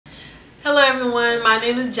Hello everyone, my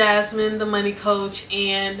name is Jasmine, the money coach,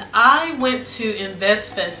 and I went to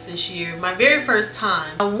InvestFest this year, my very first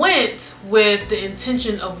time. I went with the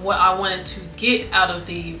intention of what I wanted to get out of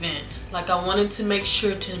the event. Like I wanted to make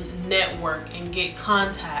sure to network and get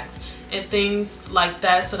contacts and things like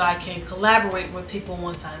that so that I can collaborate with people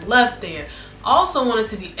once I left there. I also wanted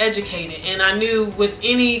to be educated, and I knew with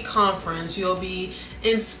any conference you'll be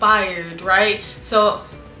inspired, right? So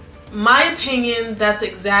my opinion, that's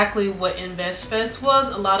exactly what InvestFest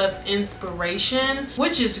was, a lot of inspiration,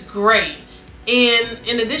 which is great. And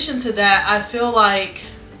in addition to that, I feel like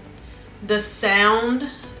the sound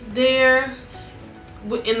there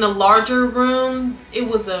in the larger room, it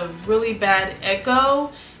was a really bad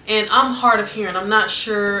echo, and I'm hard of hearing. I'm not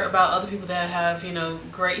sure about other people that have,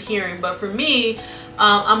 great hearing, but for me,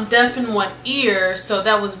 I'm deaf in one ear, so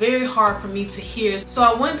that was very hard for me to hear. So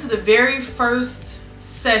I went to the very first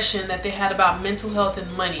session that they had about mental health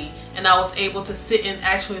and money, and I was able to sit in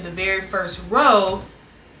actually the very first row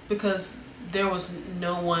because there was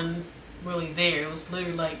no one really there. It was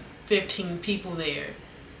literally like 15 people there.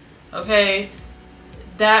 Okay,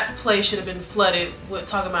 that place should have been flooded with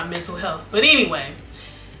talking about mental health. But anyway,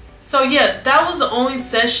 so yeah, that was the only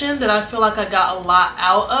session that I feel like I got a lot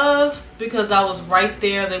out of because I was right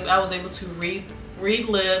there. I was able to read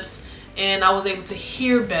lips, and I was able to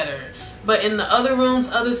hear better. But in the other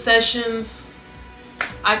rooms, other sessions,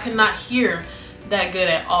 I could not hear that good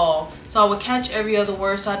at all. So I would catch every other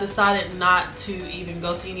word. So I decided not to even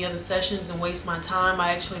go to any other sessions and waste my time.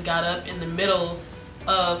 I actually got up in the middle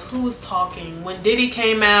of who was talking. When Diddy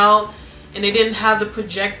came out and they didn't have the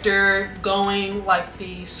projector going, like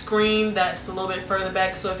the screen that's a little bit further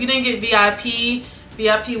back. So if you didn't get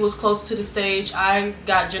VIP was close to the stage. I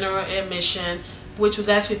got general admission, which was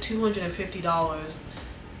actually $250.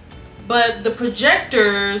 But the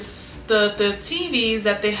projectors, the TVs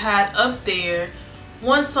that they had up there,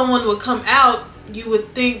 once someone would come out, you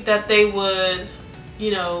would think that they would,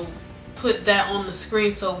 put that on the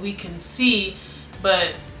screen so we can see,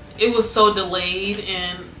 but it was so delayed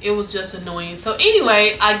and it was just annoying. So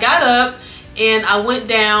anyway, I got up and I went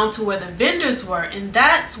down to where the vendors were, and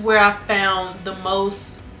that's where I found the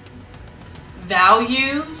most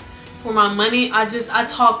value for my money. I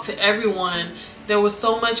talked to everyone. There was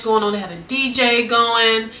so much going on. They had a DJ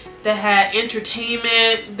going, they had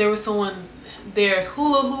entertainment, there was someone there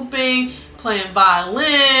hula hooping, playing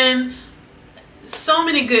violin, so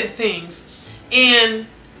many good things. And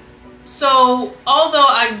so although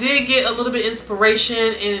I did get a little bit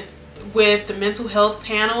inspiration with the mental health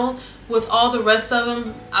panel, with all the rest of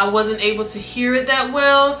them, I wasn't able to hear it that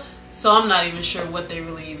well. So I'm not even sure what they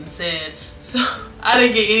really even said. So I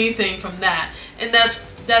didn't get anything from that. And that's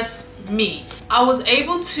me. I was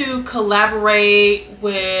able to collaborate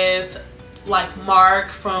with like Mark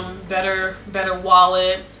from Better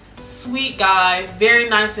Wallet. Sweet guy, very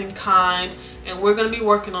nice and kind, and we're going to be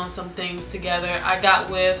working on some things together. I got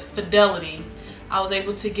with Fidelity. I was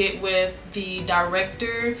able to get with the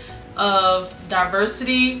director of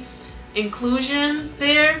diversity inclusion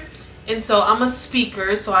there, and so I'm a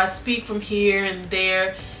speaker, so I speak from here and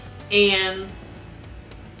there. And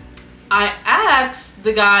I asked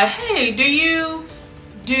the guy, hey, do you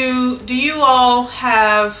all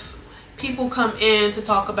have people come in to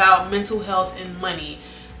talk about mental health and money,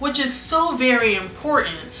 which is so very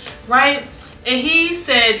important, right? And he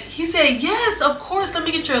said yes, of course. Let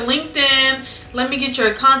me get your LinkedIn, let me get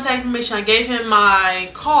your contact information. I gave him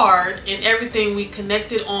my card and everything. We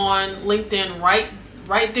connected on LinkedIn right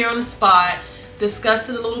there on the spot, discussed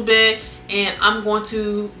it a little bit, and I'm going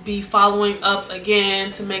to be following up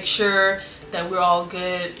again to make sure that we're all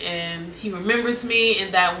good and he remembers me,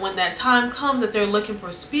 and that when that time comes that they're looking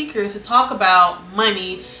for speakers to talk about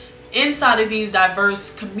money inside of these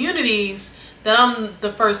diverse communities, that I'm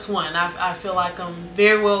the first one. I feel like I'm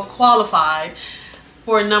very well qualified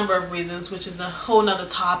for a number of reasons, which is a whole nother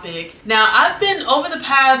topic. Now, I've been, over the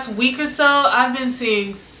past week or so, I've been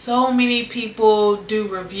seeing so many people do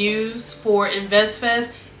reviews for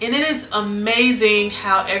InvestFest, and it is amazing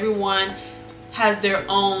how everyone has their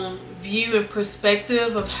own view and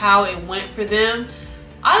perspective of how it went for them.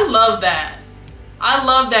 I love that. I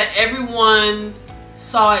love that everyone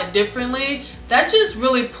saw it differently. That just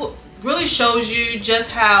really shows you just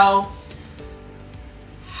how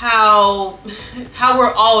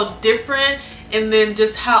we're all different, and then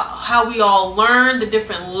just how we all learn the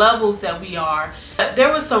different levels that we are.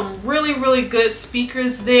 There were some really good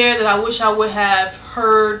speakers there that I wish I would have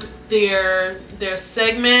heard their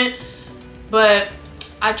segment, but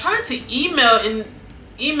I tried to email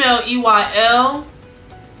EYL,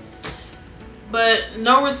 but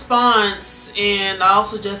no response. And I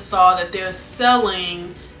also just saw that they're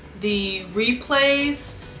selling the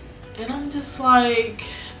replays, and I'm just like,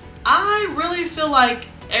 I really feel like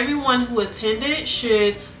everyone who attended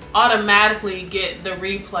should automatically get the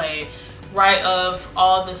replay, right, of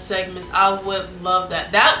all the segments. I would love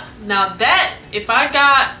that. Now if I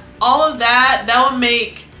got all of that, that would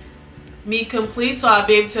make me complete, so I'll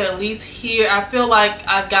be able to at least hear. I feel like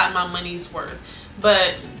I've got my money's worth.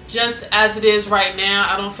 But just as it is right now,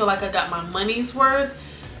 I don't feel like I got my money's worth,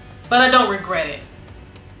 but I don't regret it.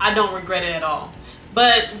 I don't regret it at all.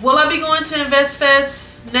 But will I be going to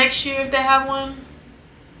InvestFest next year if they have one?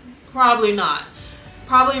 Probably not.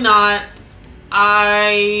 Probably not.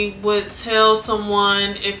 I would tell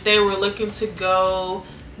someone if they were looking to go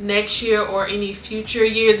next year or any future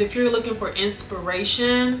years, if you're looking for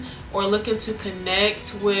inspiration or looking to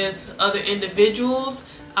connect with other individuals,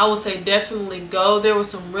 I would say definitely go. There were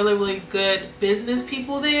some really good business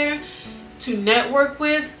people there to network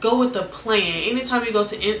with. Go with a plan. Anytime you go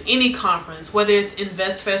to any conference, whether it's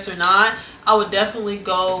InvestFest or not, I would definitely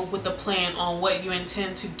go with a plan on what you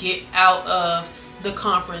intend to get out of the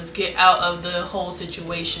conference, get out of the whole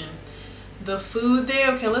situation. The food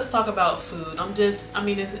there, okay, let's talk about food.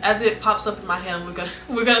 As it pops up in my head,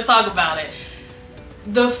 we're gonna talk about it.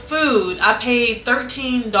 The food, I paid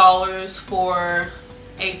 $13 for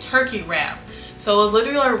a turkey wrap. So it was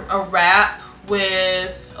literally a wrap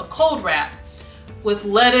with a cold wrap with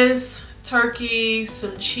lettuce, turkey,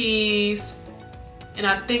 some cheese, and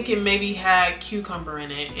I think it maybe had cucumber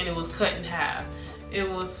in it, and it was cut in half. It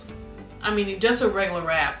was, just a regular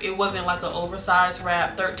wrap. It wasn't like an oversized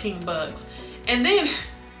wrap. 13 bucks. And then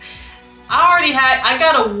I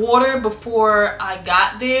got a water before I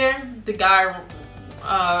got there. The guy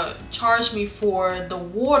charged me for the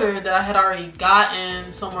water that I had already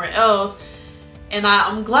gotten somewhere else, and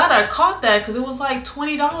I'm glad I caught that because it was like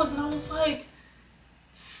 $20, and I was like,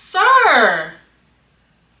 sir,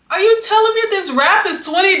 are you telling me this wrap is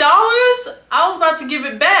 $20? I was about to give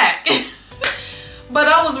it back. But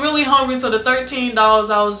I was really hungry, so the $13,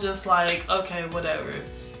 I was just like, okay, whatever.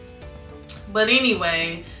 But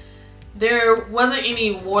anyway, there wasn't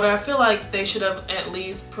any water. I feel like they should have at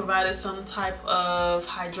least provided some type of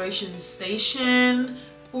hydration station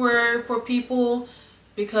for people,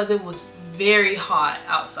 because it was very hot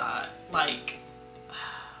outside. Like,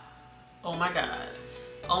 oh my God.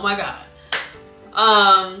 Oh my God.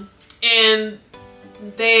 And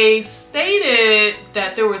they stated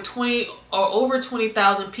that there were 20 or over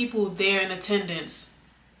 20,000 people there in attendance.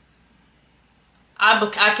 I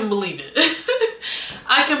can believe it.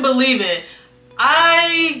 I can believe it.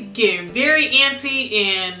 I get very antsy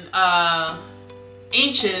and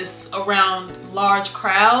anxious around large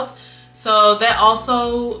crowds, so that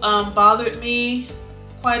also bothered me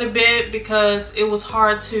quite a bit, because it was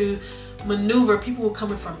hard to maneuver. People were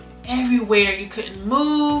coming from everywhere. You couldn't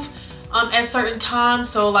move at certain times.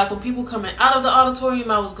 So like when people coming out of the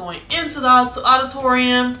auditorium, I was going into the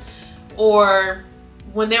auditorium, or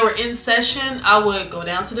when they were in session, I would go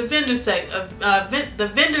down to the vendor center.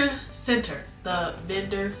 I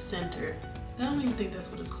don't even think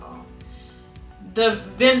that's what it's called. The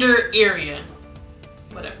vendor area,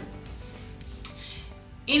 whatever.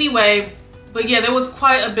 Anyway, but yeah, there was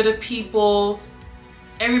quite a bit of people.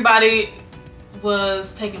 Everybody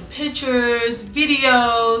was taking pictures,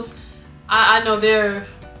 videos. I know their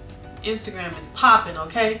Instagram is popping,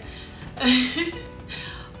 okay?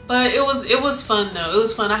 But it was fun though. It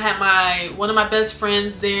was fun. I had one of my best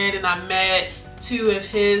friends there, and I met two of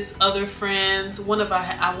his other friends. One I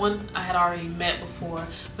had already met before.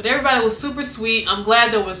 But everybody was super sweet. I'm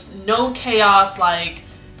glad there was no chaos, like,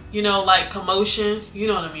 you know, like commotion. You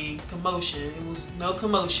know what I mean? Commotion. It was no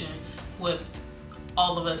commotion with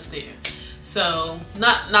all of us there. So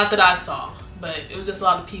not that I saw, but it was just a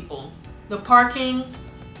lot of people. The parking,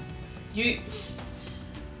 just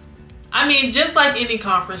like any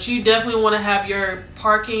conference, you definitely want to have your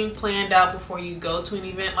parking planned out before you go to an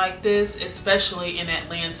event like this, especially in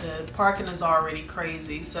Atlanta. Parking is already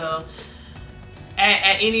crazy. So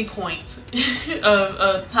at any point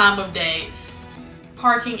of time of day,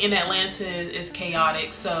 parking in Atlanta is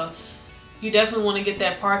chaotic. So you definitely want to get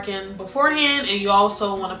that parking beforehand, and you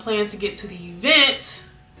also want to plan to get to the event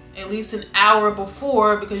at least an hour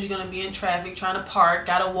before, because you're going to be in traffic trying to park,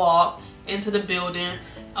 gotta walk into the building.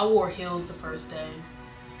 I wore heels the first day.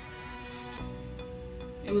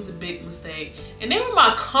 It was a big mistake, and they were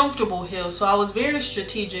my comfortable heels, so I was very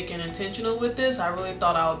strategic and intentional with this. I really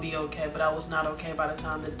thought I would be okay, but I was not okay by the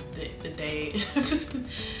time the day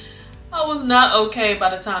I was not okay by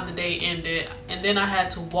the time the day ended. And then I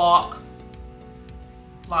had to walk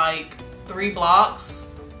like 3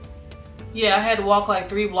 blocks. Yeah, I had to walk like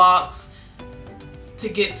 3 blocks to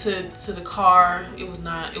get to the car. It was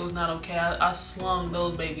not okay. I slung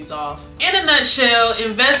those babies off. In a nutshell,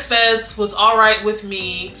 InvestFest was all right with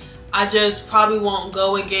me. I just probably won't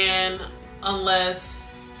go again unless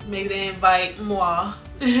maybe they invite moi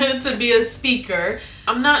to be a speaker.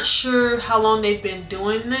 I'm not sure how long they've been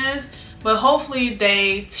doing this, but hopefully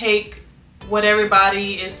they take what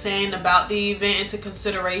everybody is saying about the event into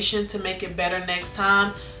consideration to make it better next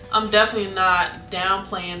time. I'm definitely not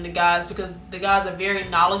downplaying the guys because the guys are very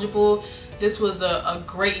knowledgeable. This was a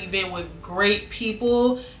great event with great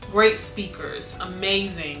people, great speakers,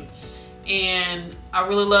 amazing. And I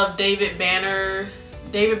really love David Banner,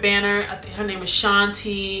 I think her name is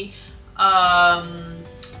Shanti,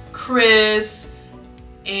 Chris,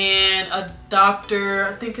 and a doctor,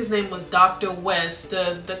 I think his name was Dr. West,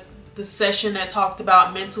 the session that talked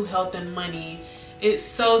about mental health and money. It's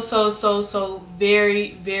so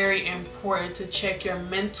very, very important to check your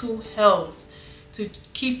mental health, to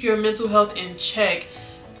keep your mental health in check,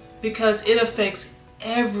 because it affects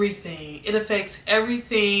everything. It affects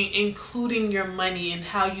everything, including your money and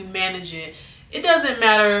how you manage it. It doesn't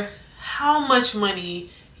matter how much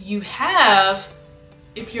money you have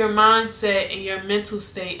if your mindset and your mental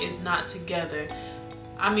state is not together.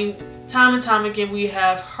 I mean, time and time again, we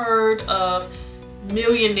have heard of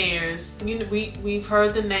millionaires, you know, we've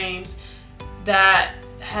heard the names that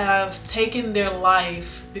have taken their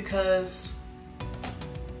life because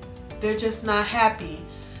they're just not happy,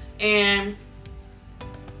 and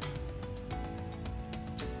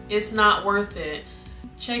it's not worth it.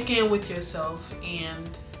 Check in with yourself, and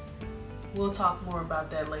we'll talk more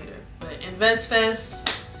about that later. But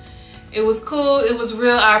InvestFest, it was cool, it was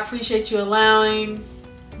real. I appreciate you allowing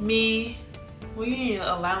me. Well, you didn't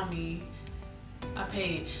allow me, I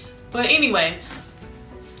paid. But anyway,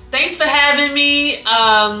 thanks for having me.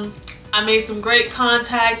 I made some great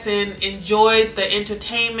contacts and enjoyed the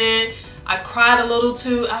entertainment. I cried a little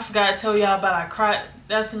too. I forgot to tell y'all about I cried.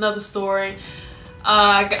 That's another story.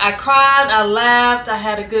 I cried, I laughed, I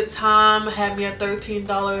had a good time. I had me a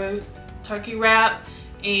 $13 turkey wrap,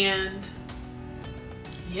 and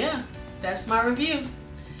yeah, that's my review.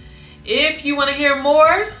 If you want to hear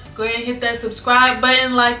more, go ahead and hit that subscribe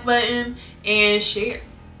button, like button, and share.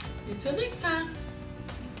 Until next time.